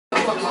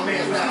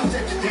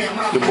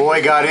Your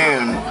boy got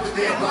in.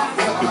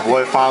 Your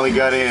boy finally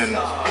got in.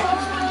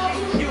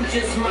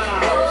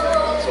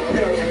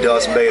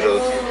 Dust Beta.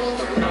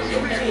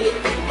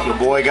 Your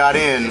boy got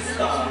in.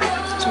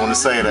 Just want to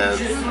say that.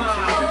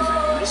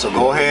 So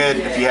go ahead,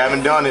 if you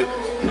haven't done it,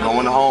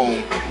 going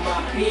home,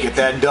 get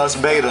that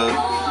Dust Beta.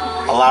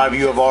 A lot of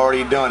you have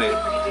already done it,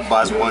 but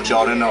I just want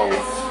y'all to know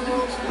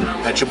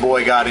that your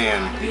boy got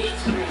in.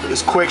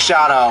 This quick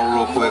shout out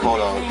real quick,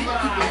 hold on.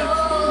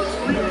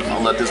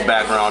 I'll let this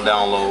background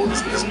download,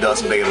 this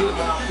Dust Beta.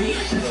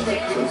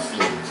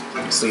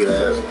 See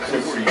that?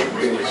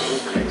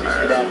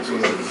 Right.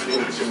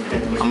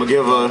 I'm gonna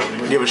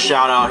give a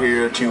shout out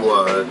here to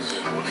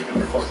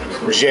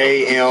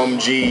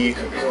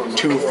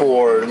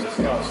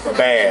JMG24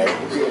 Bad,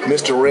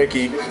 Mr.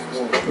 Ricky.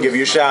 Give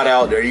you a shout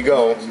out. There you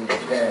go.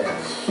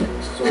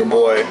 Your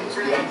boy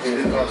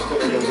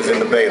is in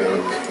the beta.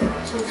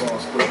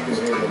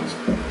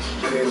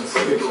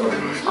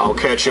 I'll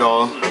catch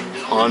y'all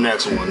on the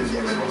next one.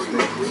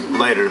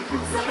 Later.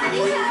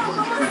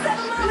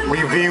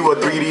 Review of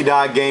 3D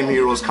Dot Game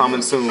Heroes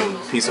coming soon.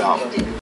 Peace out.